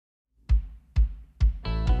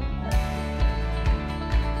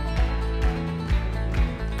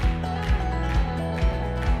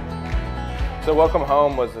So Welcome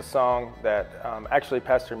Home was a song that actually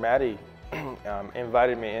Pastor Mattie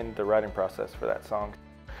invited me in the writing process for that song.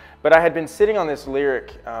 But I had been sitting on this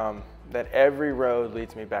lyric that every road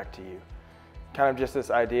leads me back to you. Kind of just this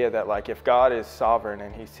idea that, like, if God is sovereign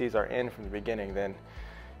and he sees our end from the beginning, then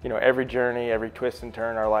every journey, every twist and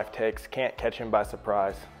turn our life takes can't catch him by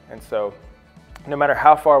surprise. And so no matter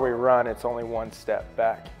how far we run, it's only one step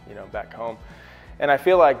back, back home. And I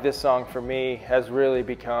feel like this song for me has really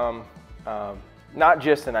become not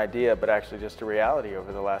just an idea, but actually just a reality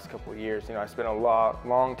over the last couple of years. I spent a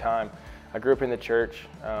long time. I grew up in the church.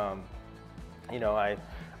 I've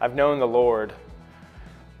known the Lord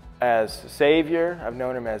as Savior. I've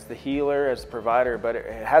known him as the healer, as the provider, but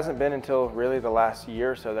it hasn't been until really the last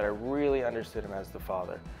year or so that I really understood him as the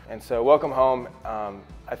Father. And so Welcome Home,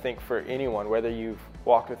 I think for anyone, whether you've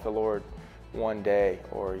walked with the Lord one day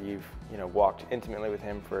or you've walked intimately with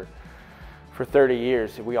him for 30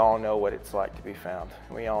 years, we all know what it's like to be found.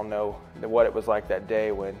 We all know what it was like that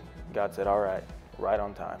day when God said, all right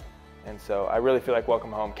on time. And so I really feel like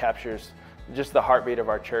Welcome Home captures just the heartbeat of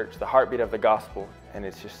our church, the heartbeat of the gospel, and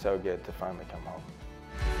it's just so good to finally come home.